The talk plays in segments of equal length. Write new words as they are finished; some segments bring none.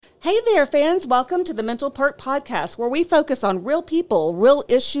Hey there, fans. Welcome to the Mental Perk Podcast, where we focus on real people, real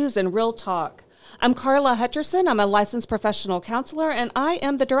issues, and real talk. I'm Carla Hutcherson. I'm a licensed professional counselor, and I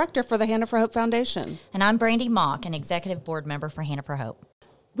am the director for the Hannah for Hope Foundation. And I'm Brandy Mock, an executive board member for Hannah for Hope.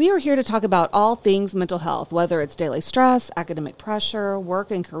 We are here to talk about all things mental health, whether it's daily stress, academic pressure,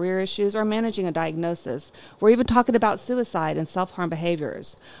 work and career issues, or managing a diagnosis. We're even talking about suicide and self-harm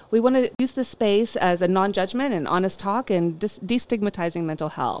behaviors. We want to use this space as a non-judgment and honest talk and destigmatizing mental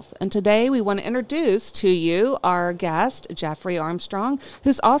health. And today we want to introduce to you our guest, Jeffrey Armstrong,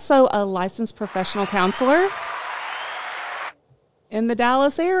 who's also a licensed professional counselor in the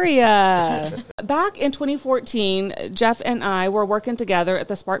Dallas area. Back in 2014, Jeff and I were working together at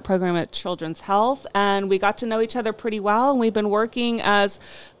the Spark program at Children's Health, and we got to know each other pretty well, and we've been working as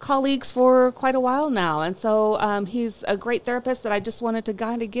colleagues for quite a while now. And so he's a great therapist that I just wanted to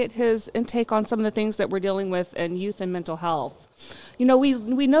kind of get his intake on some of the things that we're dealing with in youth and mental health. You know,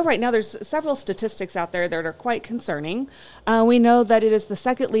 we know right now there's several statistics out there that are quite concerning. We know that it is the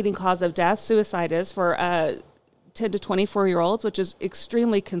second leading cause of death, suicide is, for 10 to 24-year-olds, which is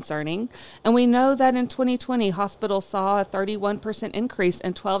extremely concerning. And we know that in 2020, hospitals saw a 31% increase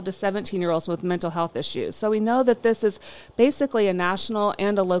in 12 to 17-year-olds with mental health issues. So we know that this is basically a national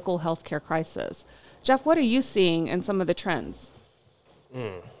and a local healthcare crisis. Jeff, what are you seeing in some of the trends?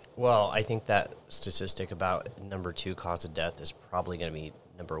 Well, I think that statistic about number 2 cause of death is probably going to be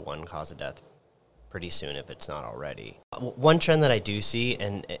number 1 cause of death pretty soon if it's not already. One trend that I do see,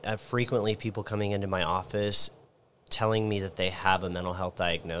 and frequently people coming into my office telling me that they have a mental health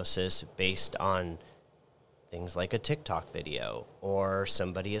diagnosis based on things like a TikTok video or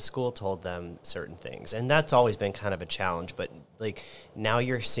somebody at school told them certain things. And that's always been kind of a challenge. But like now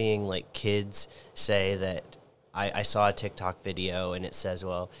you're seeing like kids say that I saw a TikTok video and it says,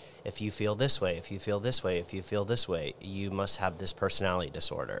 well, if you feel this way, if you feel this way, if you feel this way, you must have this personality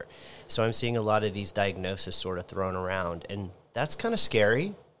disorder. So I'm seeing a lot of these diagnoses sort of thrown around, and that's kind of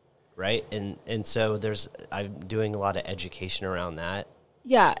scary. Right. And so I'm doing a lot of education around that.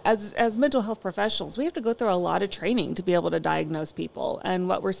 Yeah. As mental health professionals, we have to go through a lot of training to be able to diagnose people. And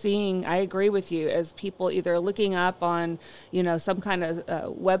what we're seeing, I agree with you, is people either looking up on, some kind of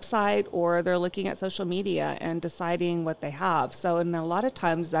website, or they're looking at social media and deciding what they have. So, and a lot of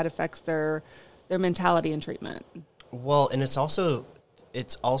times that affects their mentality and treatment. Well, and it's also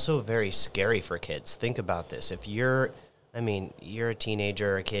very scary for kids. Think about this. If you're a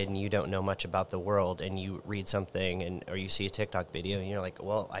teenager or a kid and you don't know much about the world, and you read something or you see a TikTok video and you're like,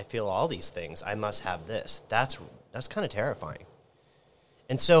 well, I feel all these things, I must have this. That's kind of terrifying.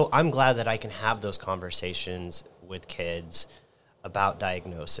 And so I'm glad that I can have those conversations with kids about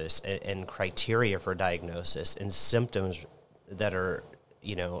diagnosis and criteria for diagnosis and symptoms that are,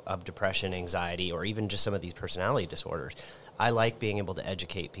 of depression, anxiety, or even just some of these personality disorders. I like being able to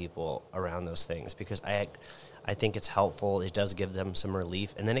educate people around those things because I think it's helpful. It does give them some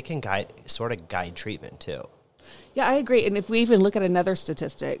relief, and then it can guide treatment too. Yeah, I agree. And if we even look at another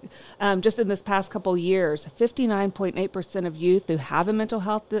statistic, just in this past couple of years, 59.8% of youth who have a mental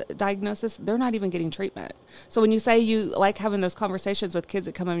health diagnosis, they're not even getting treatment. So when you say you like having those conversations with kids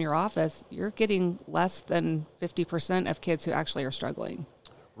that come in your office, you're getting less than 50% of kids who actually are struggling.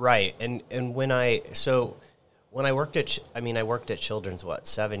 Right. And when I worked at Children's,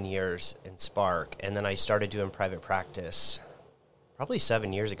 7 years in Spark, and then I started doing private practice probably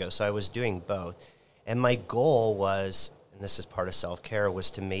 7 years ago. So I was doing both. And my goal was, and this is part of self-care,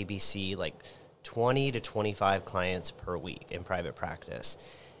 was to maybe see like 20 to 25 clients per week in private practice.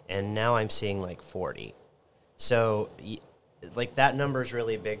 And now I'm seeing like 40. So like that number is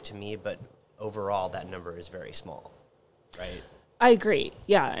really big to me, but overall that number is very small, right? I agree.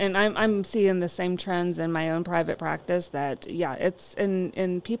 Yeah. And I'm seeing the same trends in my own private practice that, it's,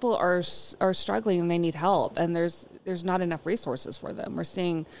 and people are struggling and they need help, and there's not enough resources for them. We're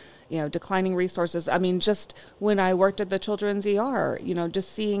seeing, declining resources. I mean, just when I worked at the Children's ER,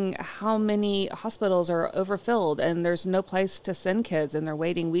 just seeing how many hospitals are overfilled and there's no place to send kids, and they're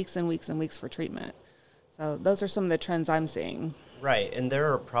waiting weeks and weeks and weeks for treatment. So those are some of the trends I'm seeing. Right. And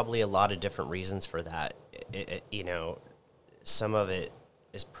there are probably a lot of different reasons for that. Some of it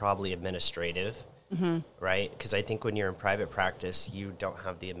is probably administrative, right? Because I think when you're in private practice, you don't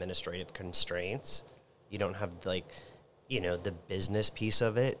have the administrative constraints. You don't have, the business piece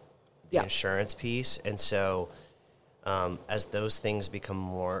of it, the insurance piece. And so as those things become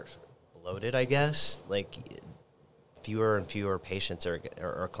more bloated, I guess, like fewer and fewer patients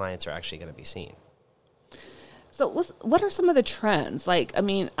or clients are actually going to be seen. So what are some of the trends?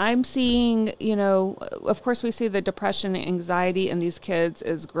 I'm seeing, of course we see the depression and anxiety in these kids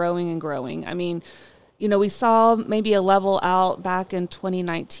is growing and growing. I mean, we saw maybe a level out back in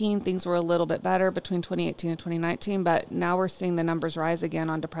 2019. Things were a little bit better between 2018 and 2019, but now we're seeing the numbers rise again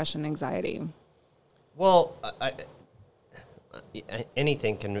on depression and anxiety. Well,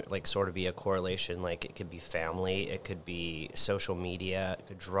 anything can like sort of be a correlation. Like it could be family, it could be social media, it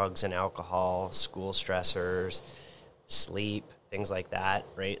could drugs and alcohol, school stressors, sleep, things like that,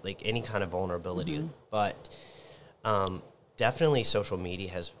 right? Like any kind of vulnerability. But definitely social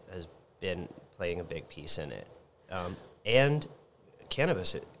media has been playing a big piece in it, and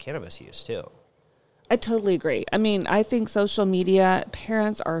cannabis use too. I totally agree. I mean, I think social media,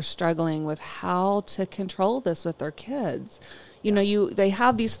 parents are struggling with how to control this with their kids. They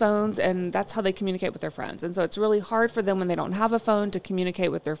have these phones, and that's how they communicate with their friends. And so it's really hard for them when they don't have a phone to communicate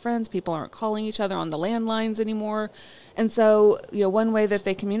with their friends. People aren't calling each other on the landlines anymore. And so, one way that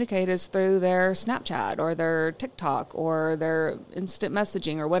they communicate is through their Snapchat or their TikTok or their instant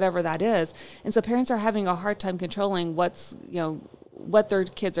messaging or whatever that is. And so parents are having a hard time controlling what their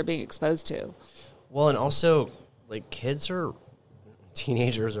kids are being exposed to. Well, and also, like,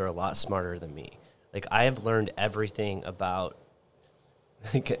 teenagers are a lot smarter than me. Like, I have learned everything about,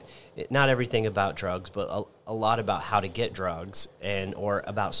 not everything about drugs, but a lot about how to get drugs or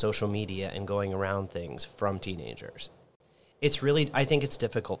about social media and going around things from teenagers. I think it's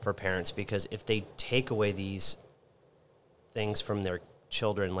difficult for parents because if they take away these things from their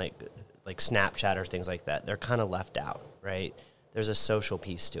children, like Snapchat or things like that, they're kind of left out, right? There's a social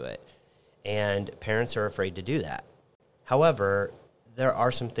piece to it. And parents are afraid to do that. However, there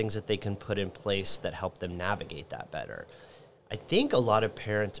are some things that they can put in place that help them navigate that better. I think a lot of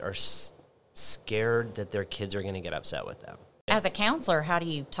parents are scared that their kids are going to get upset with them. As a counselor, how do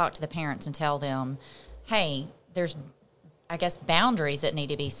you talk to the parents and tell them, hey, there's, I guess, boundaries that need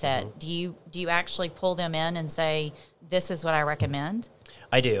to be set? Do you actually pull them in and say, this is what I recommend?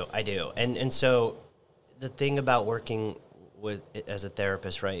 I do. And so the thing about working as a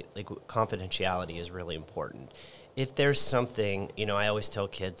therapist, right, like confidentiality is really important. If there's something, I always tell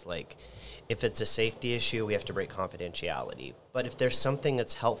kids, like, if it's a safety issue, we have to break confidentiality. But if there's something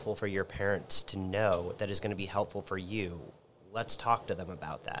that's helpful for your parents to know that is going to be helpful for you, let's talk to them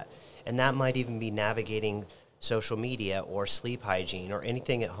about that. And that might even be navigating social media or sleep hygiene or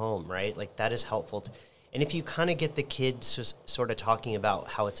anything at home, right? Like, that is helpful. And if you kind of get the kids just sort of talking about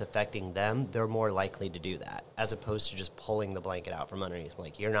how it's affecting them, they're more likely to do that, as opposed to just pulling the blanket out from underneath,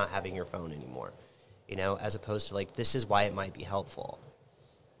 like, you're not having your phone anymore, as opposed to, like, this is why it might be helpful.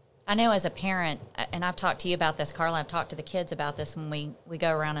 I know as a parent, and I've talked to you about this, Carla, I've talked to the kids about this when we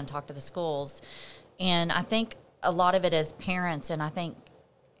go around and talk to the schools, and I think a lot of it is parents, and I think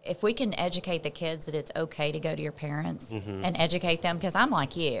if we can educate the kids that it's okay to go to your parents and educate them, because I'm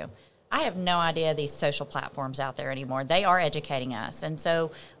like you. I have no idea these social platforms out there anymore. They are educating us. And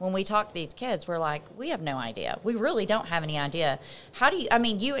so when we talk to these kids, we're like, we have no idea. We really don't have any idea.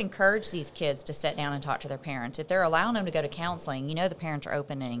 You encourage these kids to sit down and talk to their parents. If they're allowing them to go to counseling, the parents are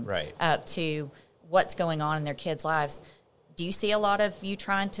opening up to what's going on in their kids' lives. Do you see a lot of you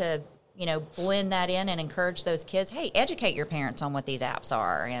trying to, blend that in and encourage those kids, hey, educate your parents on what these apps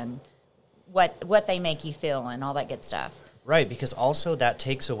are and what they make you feel and all that good stuff? Right, because also that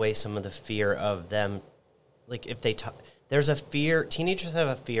takes away some of the fear of them. Like, if they there's a fear, teenagers have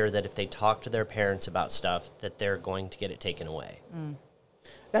a fear that if they talk to their parents about stuff, that they're going to get it taken away.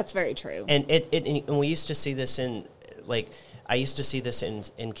 That's very true. And and we used to see this I used to see this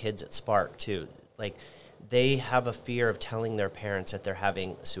in kids at Spark too. Like, they have a fear of telling their parents that they're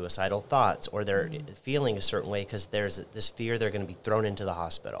having suicidal thoughts or they're feeling a certain way because there's this fear they're going to be thrown into the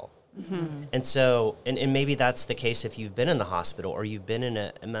hospital. And so, and maybe that's the case if you've been in the hospital or you've been in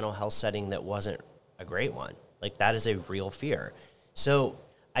a mental health setting that wasn't a great one. Like, that is a real fear. So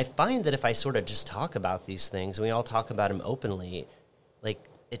I find that if I sort of just talk about these things, and we all talk about them openly, like,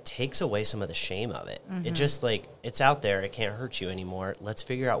 it takes away some of the shame of it. It just, like, it's out there. It can't hurt you anymore. Let's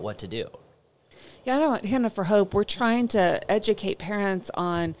figure out what to do. Yeah, I know at Hannah for Hope, we're trying to educate parents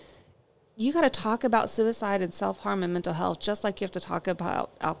on, you got to talk about suicide and self-harm and mental health just like you have to talk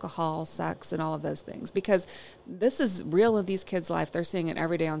about alcohol, sex, and all of those things, because this is real in these kids' life. They're seeing it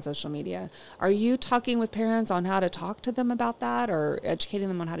every day on social media. Are you talking with parents on how to talk to them about that or educating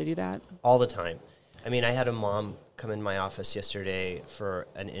them on how to do that? All the time. I mean, I had a mom come in my office yesterday for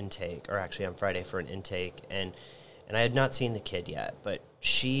an intake, or actually on Friday for an intake, and I had not seen the kid yet, but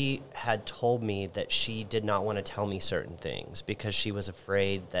she had told me that she did not want to tell me certain things because she was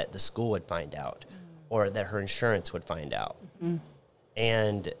afraid that the school would find out or that her insurance would find out.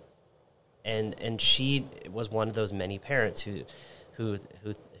 And she was one of those many parents who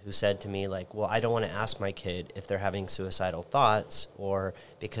said to me, like, well, I don't want to ask my kid if they're having suicidal thoughts or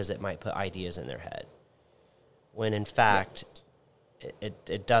because it might put ideas in their head. when in fact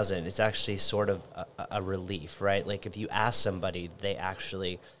it doesn't. It's actually sort of a relief, right? Like if you ask somebody, they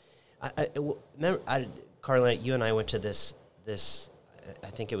actually. Remember, Carla, you and I went to this. I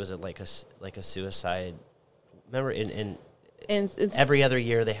think it was like a suicide. Remember in every other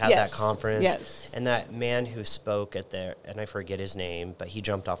year they had that conference. Yes. And that man who spoke at there, and I forget his name, but he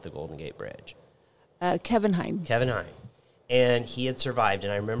jumped off the Golden Gate Bridge. Kevin Hine. Kevin Hine. And he had survived.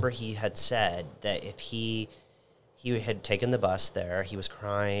 And I remember he had said that if he had taken the bus there, he was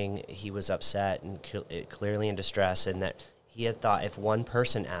crying, he was upset and clearly in distress, and that he had thought if one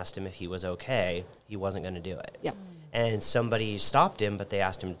person asked him if he was okay, he wasn't going to do it. Yep. And somebody stopped him, but they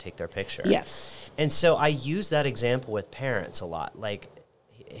asked him to take their picture. Yes. And so I use that example with parents a lot. Like,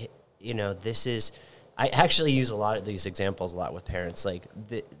 you know, I actually use a lot of these examples a lot with parents. Like,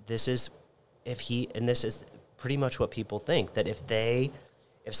 this is pretty much what people think, that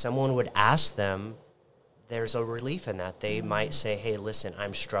if someone would ask them, there's a relief in that. They might say, hey, listen,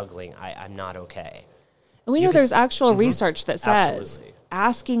 I'm struggling. I'm not okay. And we know there's actual research that says Absolutely.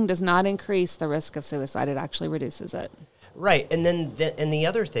 asking does not increase the risk of suicide. It actually reduces it. Right. And then the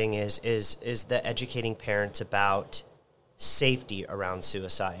other thing is that educating parents about safety around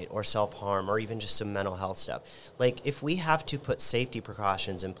suicide or self-harm or even just some mental health stuff. Like if we have to put safety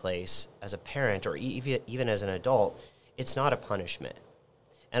precautions in place as a parent or even as an adult, it's not a punishment.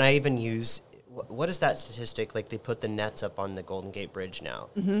 And I even use, what is that statistic? Like they put the nets up on the Golden Gate Bridge now.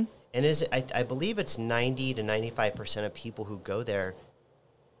 Mm-hmm. And I believe it's 90 to 95% of people who go there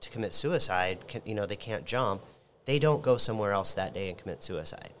to commit suicide, they can't jump. They don't go somewhere else that day and commit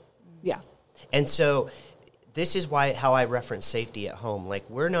suicide. Yeah. And so this is how I reference safety at home. Like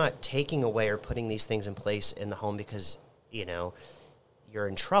we're not taking away or putting these things in place in the home because, you're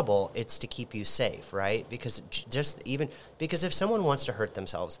in trouble. It's to keep you safe, right? Because because if someone wants to hurt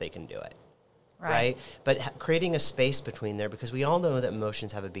themselves, they can do it. Right? But creating a space between there, because we all know that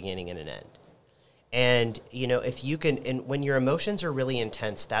emotions have a beginning and an end. And, if you can, and when your emotions are really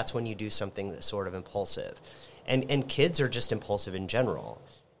intense, that's when you do something that's sort of impulsive. And kids are just impulsive in general.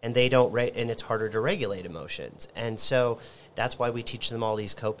 And they don't, and it's harder to regulate emotions. And so that's why we teach them all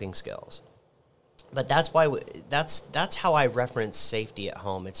these coping skills. But that's why, that's how I reference safety at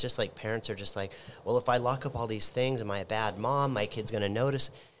home. It's just like parents are just like, well, if I lock up all these things, am I a bad mom? My kid's going to notice.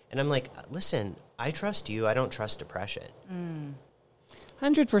 And I'm like, listen, I trust you. I don't trust depression.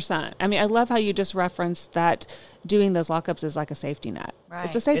 100%. I mean, I love how you just referenced that doing those lockups is like a safety net. Right.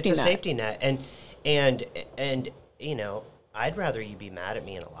 It's a safety net. It's a safety net. And I'd rather you be mad at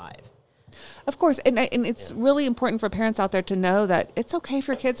me and alive. Of course. And it's really important for parents out there to know that it's okay if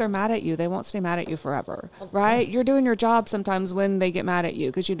your kids are mad at you. They won't stay mad at you forever, right? You're doing your job sometimes when they get mad at you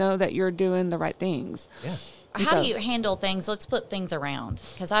because you know that you're doing the right things. Yeah. How do you handle things? Let's flip things around.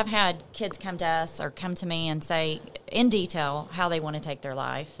 Because I've had kids come to us or come to me and say in detail how they want to take their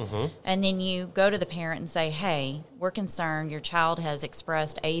life. Mm-hmm. And then you go to the parent and say, hey, we're concerned. Your child has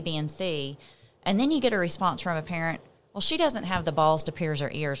expressed A, B, and C. And then you get a response from a parent, well, she doesn't have the balls to pierce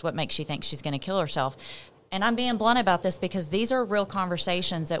her ears. What makes you think she's going to kill herself? And I'm being blunt about this because these are real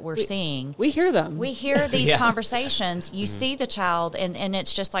conversations that we're seeing. We hear them. We hear these conversations. You see the child, and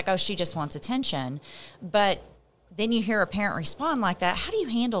it's just like, oh, she just wants attention. But then you hear a parent respond like that. How do you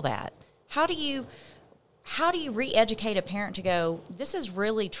handle that? How do you re-educate a parent to go, this is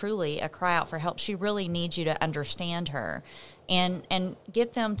really, truly a cry out for help. She really needs you to understand her. And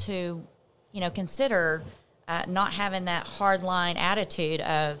get them to, consider not having that hard line attitude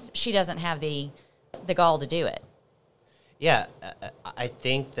of she doesn't have the gall to do it. Yeah, I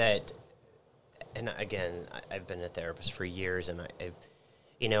think that, and again, I've been a therapist for years, and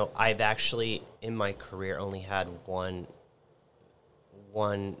I've actually in my career only had one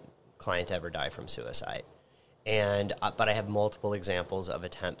client ever die from suicide, but I have multiple examples of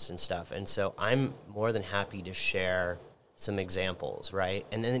attempts and stuff, and so I'm more than happy to share some examples, right?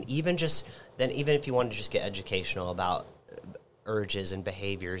 And then even if you want to just get educational about urges and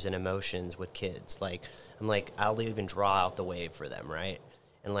behaviors and emotions with kids, I'll even draw out the wave for them, right?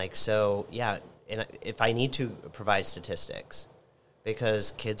 And and if I need to provide statistics,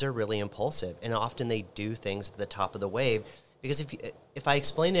 because kids are really impulsive and often they do things at the top of the wave, because if I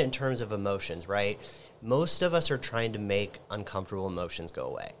explain it in terms of emotions, right, most of us are trying to make uncomfortable emotions go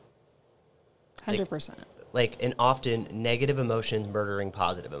away. 100%. And often negative emotions murdering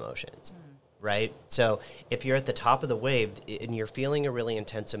positive emotions. Right? So if you're at the top of the wave and you're feeling a really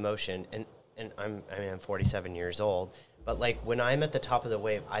intense emotion, and I'm 47 years old, but when I'm at the top of the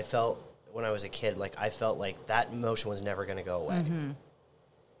wave, I felt when I was a kid, I felt like that emotion was never going to go away. Mm-hmm.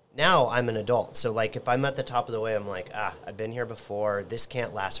 Now I'm an adult. So if I'm at the top of the wave, I'm like, I've been here before. This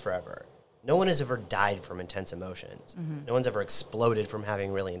can't last forever. No one has ever died from intense emotions. No one's ever exploded from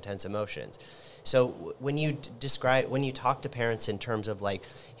having really intense emotions. So when you talk to parents in terms of like,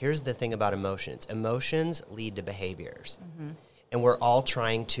 here's the thing about emotions. Emotions lead to behaviors. And we're all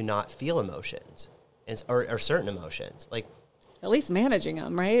trying to not feel emotions or certain emotions. Like, At least managing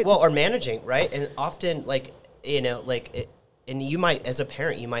them, right? well, or managing, right? And often, like, and you might, as a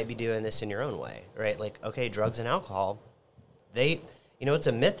parent, you might be doing this in your own way, right? Like, okay, drugs and alcohol, it's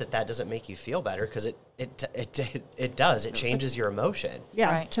a myth that doesn't make you feel better, because it does. It changes your emotion.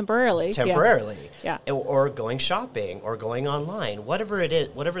 Yeah, Right. temporarily. Yeah. Or going shopping or going online, whatever it is,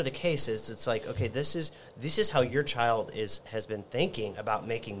 whatever the case is, it's like, okay, this is how your child has been thinking about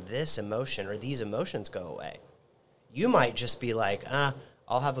making this emotion or these emotions go away. You might just be like,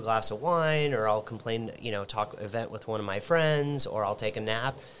 I'll have a glass of wine, or I'll complain, event with one of my friends, or I'll take a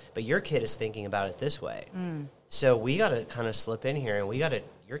nap. But your kid is thinking about it this way. So we got to kind of slip in here, and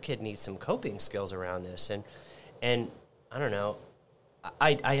your kid needs some coping skills around this. And I don't know,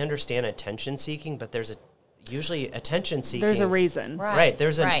 I understand attention seeking, but usually attention seeking. There's a reason. Right.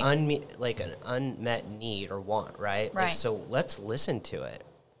 There's an unmet need or want, right? Right. Like, so let's listen to it,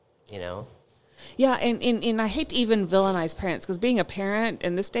 Yeah, and I hate to even villainize parents, because being a parent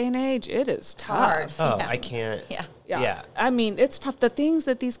in this day and age, it is tough. Oh, Yeah. I can't. Yeah. Yeah. I mean, it's tough. The things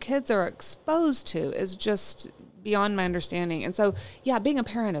that these kids are exposed to is just beyond my understanding. And so, yeah, being a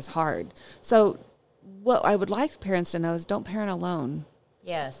parent is hard. So what I would like parents to know is don't parent alone.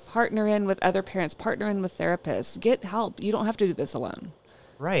 Yes. Partner in with other parents, partner in with therapists, get help. You don't have to do this alone.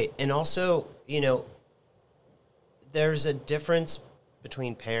 Right. And also, there's a difference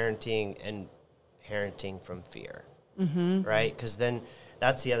between parenting and parenting from fear, right? Because then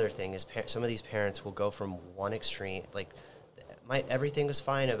that's the other thing is some of these parents will go from one extreme, like everything was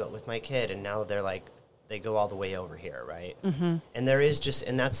fine with my kid, and now they're like, they go all the way over here, right? And there is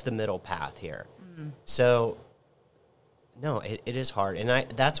and that's the middle path here. So no, it is hard. And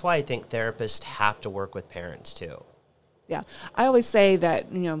that's why I think therapists have to work with parents too. Yeah. I always say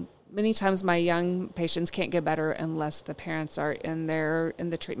that, many times my young patients can't get better unless the parents are in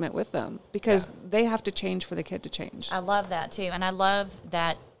the treatment with them, because they have to change for the kid to change. I love that too. And I love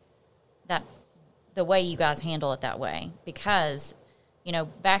that the way you guys handle it that way, because,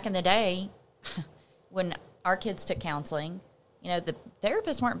 back in the day when our kids took counseling, the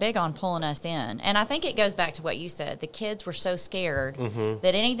therapists weren't big on pulling us in. And I think it goes back to what you said. The kids were so scared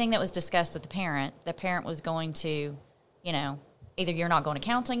that anything that was discussed with the parent was going to, either you're not going to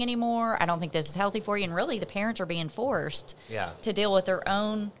counseling anymore, I don't think this is healthy for you. And really, the parents are being forced to deal with their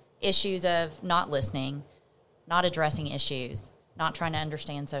own issues of not listening, not addressing issues, not trying to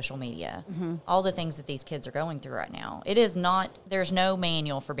understand social media, all the things that these kids are going through right now. It is not, there's no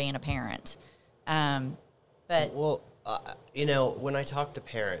manual for being a parent. But well, when I talk to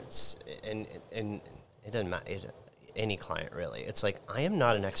parents, and it doesn't matter, any client really, it's like, I am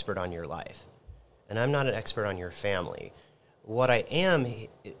not an expert on your life, and I'm not an expert on your family. What I am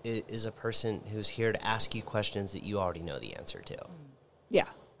is a person who's here to ask you questions that you already know the answer to. Yeah,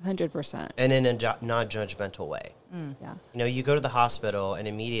 100%. And in a non-judgmental way. Yeah. You go to the hospital, and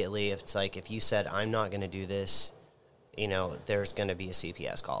immediately, if you said, I'm not going to do this, there's going to be a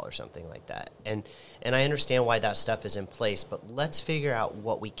CPS call or something like that. And I understand why that stuff is in place, but let's figure out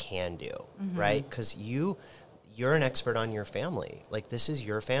what we can do, right? Because you're an expert on your family. Like, this is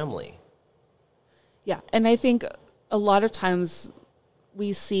your family. Yeah, and I think a lot of times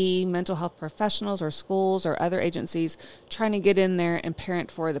we see mental health professionals or schools or other agencies trying to get in there and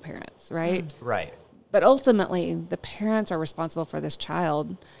parent for the parents, right? Right. But ultimately, the parents are responsible for this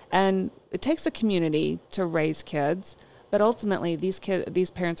child, and it takes a community to raise kids. But ultimately, these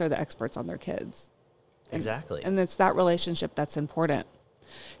parents are the experts on their kids. Exactly. And it's that relationship that's important.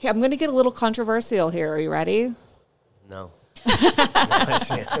 Okay, I'm going to get a little controversial here. Are you ready? No.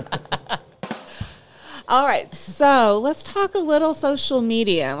 All right, so let's talk a little social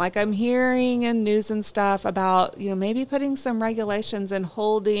media. Like, I'm hearing in news and stuff about, maybe putting some regulations and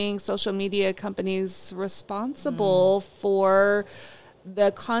holding social media companies responsible for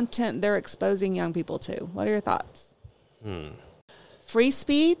the content they're exposing young people to. What are your thoughts? Free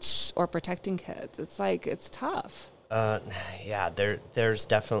speech or protecting kids? It's tough. Yeah, there's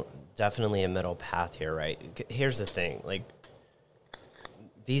definitely a middle path here, right? Here's the thing, like,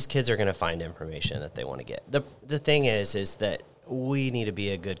 these kids are going to find information that they want to get. The thing is that we need to be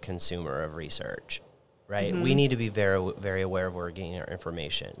a good consumer of research, right? We need to be very, very aware of where we're getting our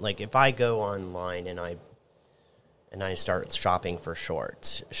information. Like, if I go online and I start shopping for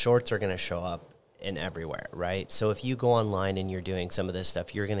shorts are going to show up in everywhere, right? So if you go online and you're doing some of this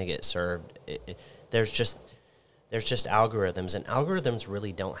stuff, you're going to get served. There's just algorithms, and algorithms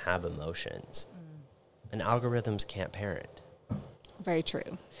really don't have emotions. And algorithms can't parent. Very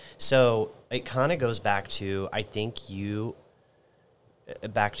true. So it kind of goes back to, I think like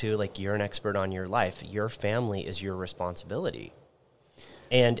you're an expert on your life. Your family is your responsibility.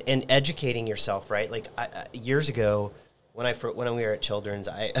 And educating yourself, right? Like years ago, when we were at Children's,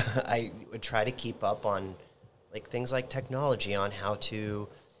 I would try to keep up on like things like technology, on how to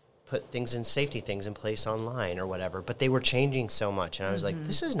put safety things in place online or whatever. But they were changing so much, and I was like,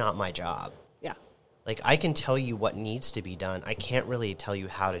 this is not my job. Yeah. Like, I can tell you what needs to be done. I can't really tell you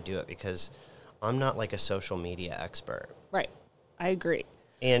how to do it because I'm not like a social media expert. Right. I agree.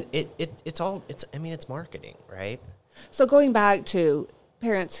 And it's marketing, right? So going back to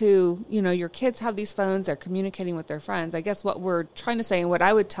parents who, your kids have these phones, they're communicating with their friends. I guess what we're trying to say, and what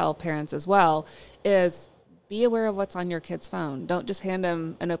I would tell parents as well, is be aware of what's on your kid's phone. Don't just hand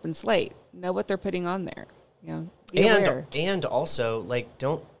them an open slate. Know what they're putting on there. Be aware. And also, like,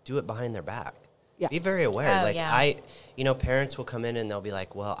 don't do it behind their back. Yeah. Be very aware. Oh, yeah. Parents will come in and they'll be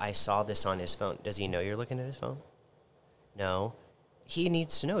like, well, I saw this on his phone. Does he know you're looking at his phone? No. He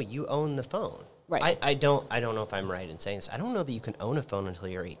needs to know you own the phone. Right. I don't know if I'm right in saying this. I don't know that you can own a phone until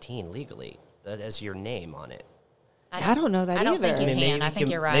you're 18 legally. That has your name on it. I don't know that either. I don't think you can. I think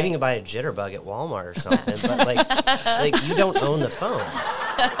you're right. Maybe you can buy a Jitterbug at Walmart or something, but like you don't own the phone.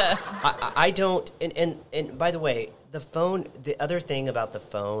 I don't. And by the way, the phone. The other thing about the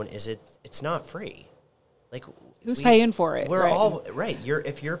phone is it's not free. Like, who's paying for it? We're right. all right.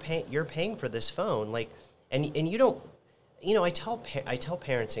 You're paying for this phone. Like, and you don't. I tell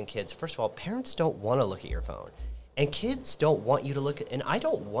parents and kids. First of all, parents don't want to look at your phone. And kids don't want you to look at, and I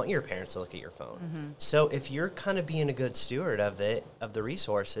don't want your parents to look at your phone. Mm-hmm. So if you're kind of being a good steward of the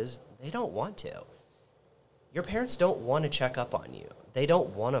resources, they don't want to. Your parents don't want to check up on you. They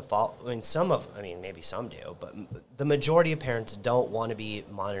don't want to follow. Maybe some do, but the majority of parents don't want to be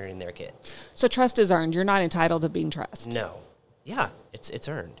monitoring their kid. So trust is earned. You're not entitled to being trusted. No. Yeah, it's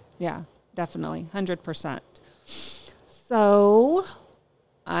earned. Yeah, definitely. 100%. So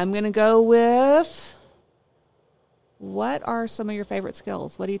I'm going to go with, what are some of your favorite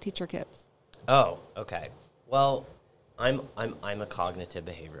skills? What do you teach your kids? Oh, okay. Well, I'm a cognitive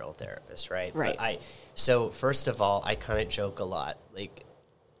behavioral therapist, right? Right. But so first of all, I kind of joke a lot. Like,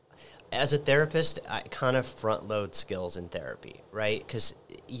 as a therapist, I kind of front load skills in therapy, right? Because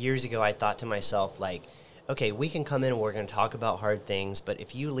years ago, I thought to myself, like, okay, we can come in and we're going to talk about hard things, but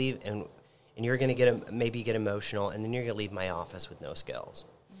if you leave and you're going to maybe get emotional, and then you're going to leave my office with no skills.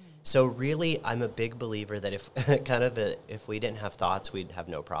 So really, I'm a big believer that if we didn't have thoughts, we'd have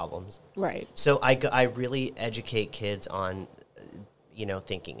no problems. Right. So I really educate kids on,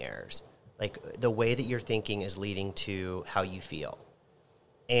 thinking errors. Like, the way that you're thinking is leading to how you feel.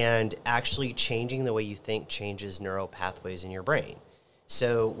 And actually changing the way you think changes neural pathways in your brain.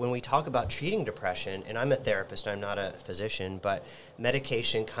 So when we talk about treating depression, and I'm a therapist, I'm not a physician, but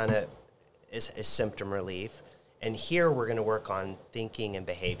medication kind of is symptom relief. And here we're going to work on thinking and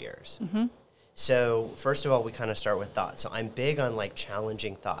behaviors. Mm-hmm. So first of all, we kind of start with thoughts. So I'm big on like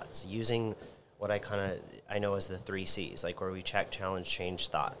challenging thoughts, using what I know as the 3 C's, like where we check, challenge, change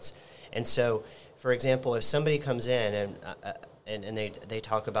thoughts. And so, for example, if somebody comes in and they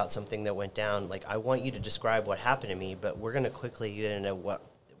talk about something that went down, like, I want you to describe what happened to me, but we're going to quickly get into what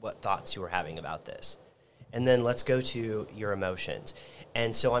thoughts you were having about this. And then let's go to your emotions.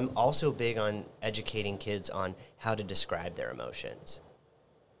 And so I'm also big on educating kids on how to describe their emotions,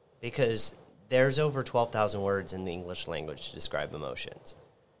 because there's over 12,000 words in the English language to describe emotions.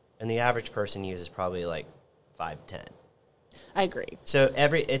 And the average person uses probably like 5 to 10. I agree. So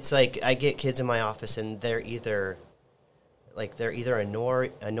it's like I get kids in my office and they're either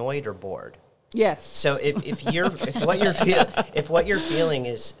annoyed or bored. Yes. So if what you're feeling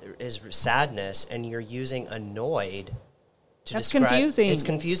is sadness, and you're using annoyed to That's describe, confusing. It's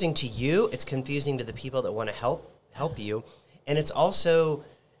confusing to you. It's confusing to the people that want to help you, and it's also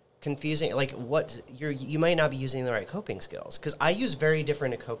confusing. Like, you might not be using the right coping skills, because I use very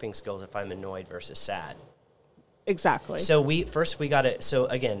different coping skills if I'm annoyed versus sad. Exactly. So we got to. So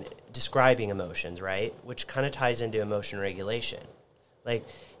again, describing emotions, right? Which kind of ties into emotion regulation. Like,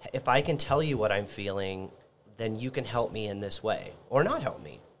 if I can tell you what I'm feeling, then you can help me in this way, or not help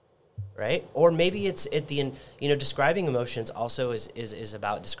me, right? Or maybe it's describing emotions also is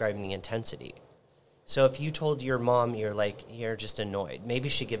about describing the intensity. So if you told your mom you're just annoyed, maybe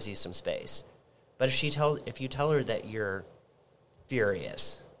she gives you some space. But if you tell her that you're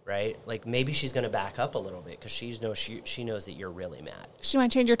furious, right? Like, maybe she's going to back up a little bit, because she knows that you're really mad. She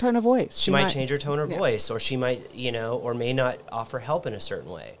might change your tone of voice. She might change her tone of voice, or she might, or may not offer help in a certain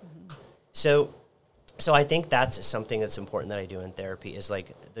way. Mm-hmm. So So I think that's something that's important that I do in therapy is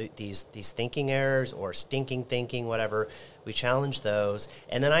like these thinking errors or stinking thinking, whatever. We challenge those.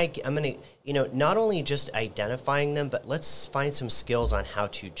 And then I'm going to, not only just identifying them, but let's find some skills on how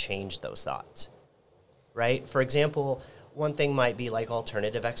to change those thoughts, right? For example, one thing might be like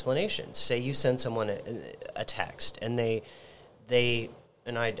alternative explanations. Say you send someone a text and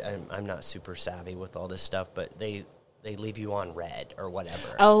I'm not super savvy with all this stuff, but they leave you on red or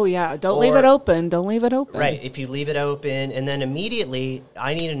whatever. Oh, yeah. Don't leave it open. Don't leave it open. Right. If you leave it open, and then immediately,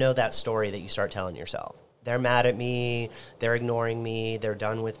 I need to know that story that you start telling yourself. They're mad at me. They're ignoring me. They're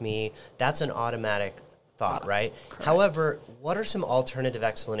done with me. That's an automatic thought, right? Correct. However, what are some alternative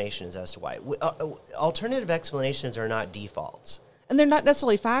explanations as to why? Alternative explanations are not defaults. And they're not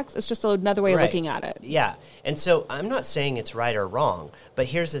necessarily facts. It's just another way of Right. looking at it. Yeah. And so I'm not saying it's right or wrong, but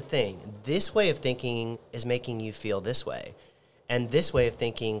here's the thing. This way of thinking is making you feel this way. And this way of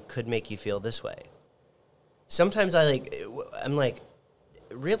thinking could make you feel this way. Sometimes I'm like,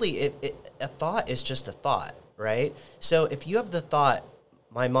 really, a thought is just a thought, right? So if you have the thought,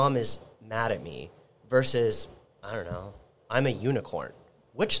 my mom is mad at me, versus, I don't know, I'm a unicorn,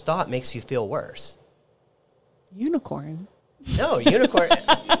 which thought makes you feel worse? Unicorn. No, unicorn.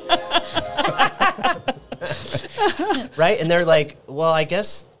 Right? And they're like, well, I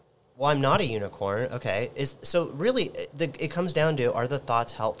guess, I'm not a unicorn. Okay. So really, it comes down to, are the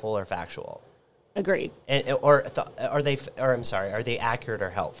thoughts helpful or factual? Agreed. Are they accurate or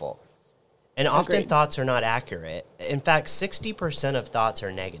helpful? And often Agreed. thoughts are not accurate. In fact, 60% of thoughts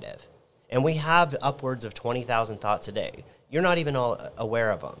are negative. And we have upwards of 20,000 thoughts a day. You're not even all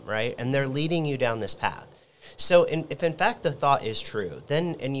aware of them, right? And they're leading you down this path. So if in fact the thought is true,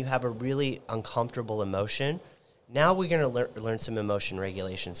 and you have a really uncomfortable emotion, now we're going to learn some emotion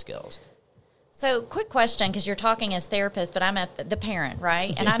regulation skills. So, quick question, because you're talking as therapist, but I'm the parent,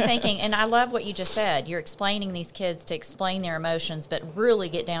 right? And I'm thinking, and I love what you just said. You're explaining these kids to explain their emotions, but really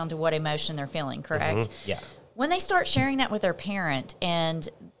get down to what emotion they're feeling, correct? Mm-hmm. Yeah. When they start sharing that with their parent, and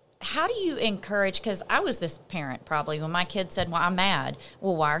how do you encourage, because I was this parent probably, when my kid said, well, I'm mad.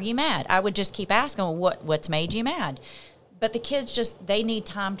 Well, why are you mad? I would just keep asking, well, what's made you mad? But the kids they need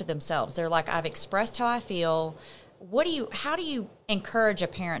time to themselves. They're like, I've expressed how I feel. How do you encourage a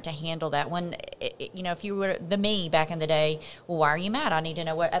parent to handle that when, if you were me back in the day, well, why are you mad? I need to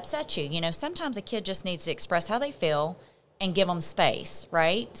know what upset you. Sometimes a kid just needs to express how they feel and give them space,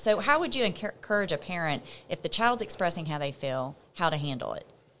 right? So how would you encourage a parent, if the child's expressing how they feel, how to handle it?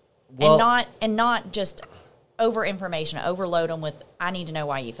 Well, and not just over information, overload them with, I need to know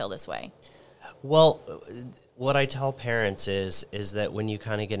why you feel this way. Well, what I tell parents is that when you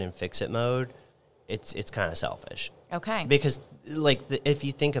kind of get in fix-it mode, it's kind of selfish. Okay. Because, if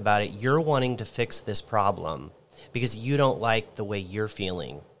you think about it, you're wanting to fix this problem because you don't like the way you're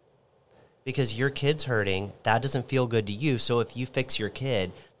feeling. Because your kid's hurting, that doesn't feel good to you. So if you fix your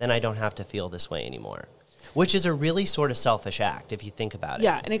kid, then I don't have to feel this way anymore. Which is a really sort of selfish act, if you think about it.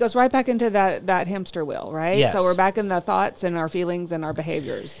 Yeah, and it goes right back into that hamster wheel, right? Yes. So we're back in the thoughts and our feelings and our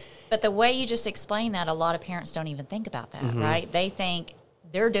behaviors. But the way you just explained that, a lot of parents don't even think about that, right? They think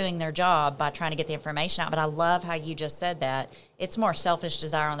they're doing their job by trying to get the information out. But I love how you just said that. It's more selfish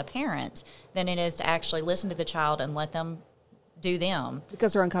desire on the parent than it is to actually listen to the child and let them do them.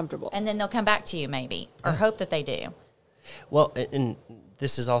 Because they're uncomfortable. And then they'll come back to you maybe, or hope that they do. Well, and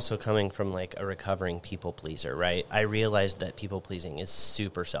this is also coming from a recovering people pleaser, right? I realize that people pleasing is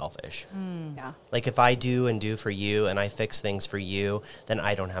super selfish. Yeah. If I do for you and I fix things for you, then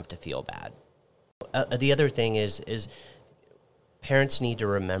I don't have to feel bad. The other thing is parents need to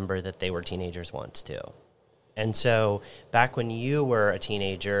remember that they were teenagers once too. And so back when you were a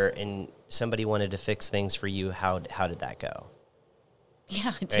teenager and somebody wanted to fix things for you, how did that go?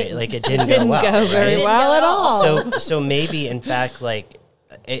 Yeah, it Right? didn't. It didn't Didn't go well. go very right? well at all. So maybe in fact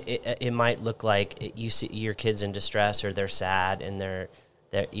it might look like you see your kids in distress or they're sad and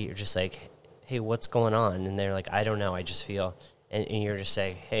you're just like, hey, what's going on? And they're like, I don't know, I just feel, and you're just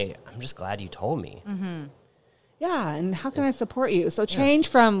saying, hey, I'm just glad you told me. Mm-hmm. Yeah, and how can I support you? So change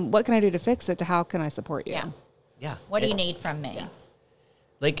from what can I do to fix it to how can I support you? Yeah. Yeah. What do you need from me?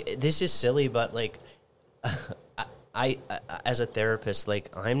 Yeah. This is silly, but I as a therapist,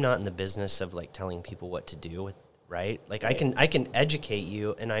 I'm not in the business of telling people what to do with, right? I can educate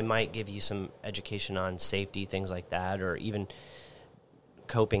you, and I might give you some education on safety, things like that, or even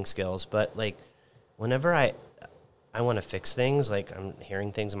coping skills. But whenever I want to fix things, I'm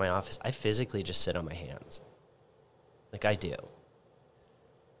hearing things in my office, I physically just sit on my hands. I do.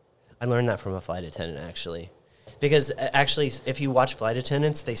 I learned that from a flight attendant, actually. Because actually, if you watch flight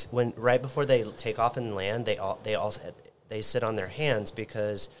attendants, right before they take off and land, they sit on their hands,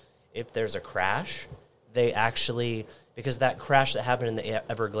 because if there's a crash, they actually, because that crash that happened in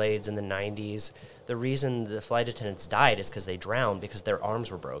the Everglades in the 90s, the reason the flight attendants died is because they drowned because their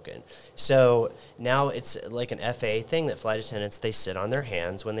arms were broken. So now it's like an FAA thing that flight attendants, they sit on their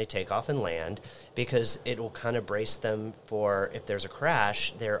hands when they take off and land because it will kind of brace them for if there's a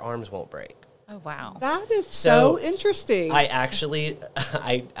crash, their arms won't break. Oh, wow. That is so interesting. I actually,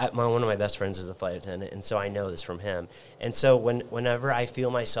 one of my best friends is a flight attendant, and so I know this from him. And so whenever I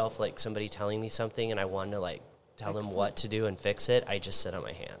feel myself like somebody telling me something and I want to like tell them what to do and fix it, I just sit on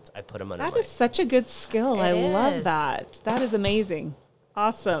my hands. I put them under That is such a good skill. I love that. That is amazing.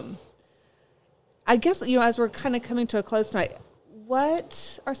 Awesome. I guess, as we're kind of coming to a close tonight,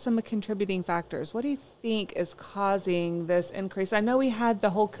 what are some contributing factors? What do you think is causing this increase? I know we had the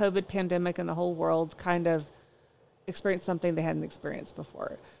whole COVID pandemic and the whole world kind of experienced something they hadn't experienced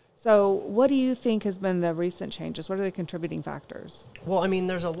before. So what do you think has been the recent changes? What are the contributing factors? Well, I mean,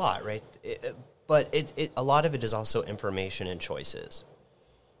 there's a lot, right? But a lot of it is also information and choices.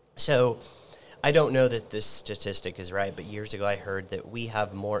 So I don't know that this statistic is right, but years ago I heard that we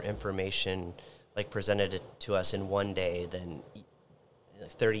have more information like presented to us in one day than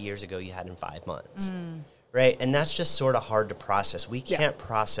 30 years ago you had in 5 months, right? And that's just sort of hard to process. We can't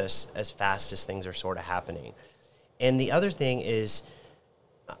process as fast as things are sort of happening. And the other thing is,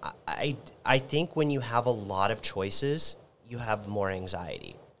 I think when you have a lot of choices, you have more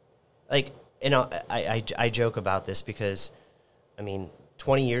anxiety. Like, and I joke about this because, I mean,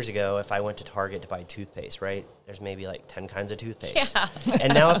 20 years ago, if I went to Target to buy toothpaste, right, there's maybe like 10 kinds of toothpaste. Yeah.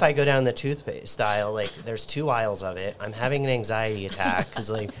 And now if I go down the toothpaste aisle, like there's 2 aisles of it. I'm having an anxiety attack because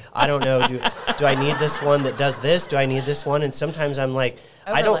like, I don't know, do I need this one that does this? Do I need this one? And sometimes I'm like,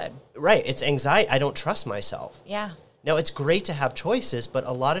 Overload. It's anxiety. I don't trust myself. Yeah. Now, it's great to have choices, but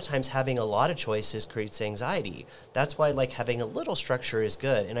a lot of times having a lot of choices creates anxiety. That's why like having a little structure is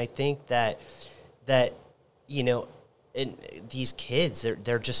good. And I think that and these kids,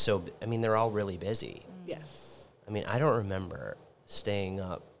 they're just so, I mean, they're all really busy. Yes. I mean, I don't remember staying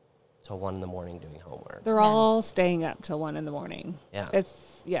up till 1 a.m. doing homework. They're all staying up till 1 a.m. Yeah.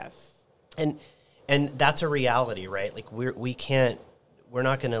 Yes. And that's a reality, right? Like we're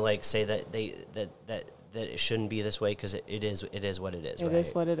not going to like say that that it shouldn't be this way because it is what it is, right? It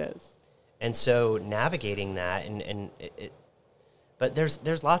is what it is. And so navigating that but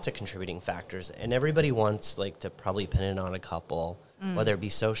there's lots of contributing factors, and everybody wants like to probably pin it on a couple, whether it be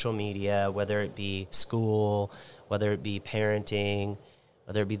social media, whether it be school, whether it be parenting,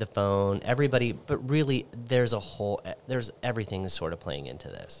 whether it be the phone, everybody, but really there's everything is sort of playing into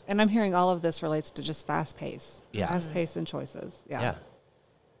this. And I'm hearing all of this relates to just fast pace. Yeah. Fast pace and choices. Yeah.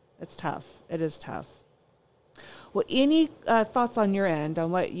 It's tough. It is tough. Well, any thoughts on your end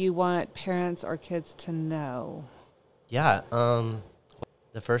on what you want parents or kids to know? Yeah.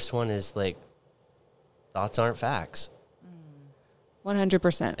 The first one is like, thoughts aren't facts.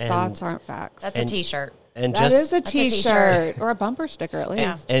 100%. Thoughts aren't facts. That's a T-shirt. And that is a T-shirt or a bumper sticker at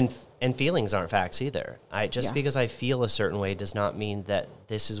least. Yeah. And feelings aren't facts either. Because I feel a certain way does not mean that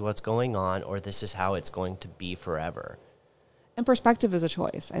this is what's going on or this is how it's going to be forever. And perspective is a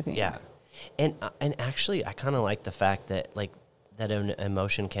choice, I think. Yeah. And actually, I kind of like the fact that that an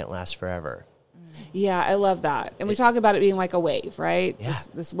emotion can't last forever. Yeah, I love that. And we talk about it being like a wave, right? Yeah.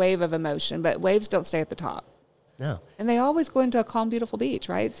 This wave of emotion, but waves don't stay at the top. No. And they always go into a calm, beautiful beach,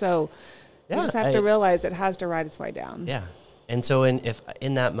 right? So you just have to realize it has to ride its way down. Yeah. And so if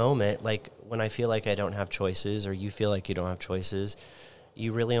in that moment, like when I feel like I don't have choices or you feel like you don't have choices,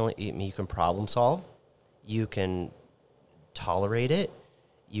 you really you can problem solve, you can tolerate it,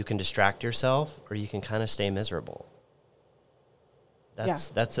 you can distract yourself, or you can kind of stay miserable.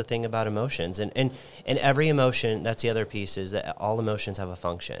 That's the thing about emotions. And every emotion, that's the other piece, is that all emotions have a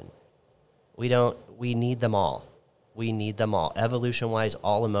function. We need them all. We need them all. Evolution-wise,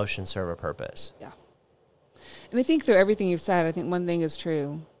 all emotions serve a purpose. Yeah. And I think through everything you've said, I think one thing is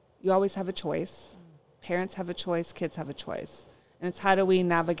true. You always have a choice. Parents have a choice. Kids have a choice. And it's how do we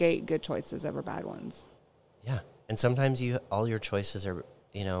navigate good choices over bad ones? Yeah. And sometimes all your choices are,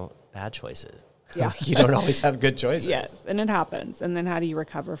 bad choices. Yeah. You don't always have good choices. Yes. And it happens. And then how do you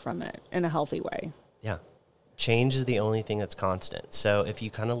recover from it in a healthy way? Yeah. Change is the only thing that's constant. So if you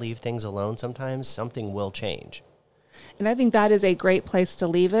kind of leave things alone sometimes, something will change. And I think that is a great place to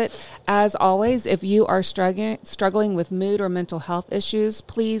leave it. As always, if you are struggling with mood or mental health issues,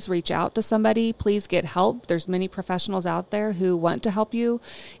 please reach out to somebody. Please get help. There's many professionals out there who want to help you.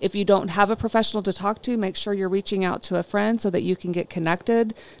 If you don't have a professional to talk to, make sure you're reaching out to a friend so that you can get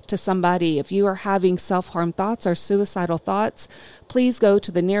connected to somebody. If you are having self-harm thoughts or suicidal thoughts, please go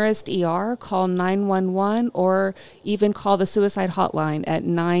to the nearest ER, call 911, or even call the suicide hotline at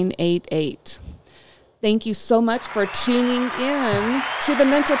 988. Thank you so much for tuning in to the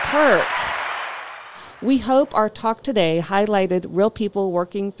Mental Perk. We hope our talk today highlighted real people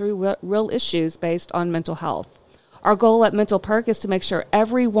working through real issues based on mental health. Our goal at Mental Perk is to make sure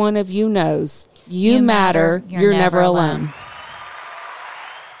every one of you knows you matter, you're never alone.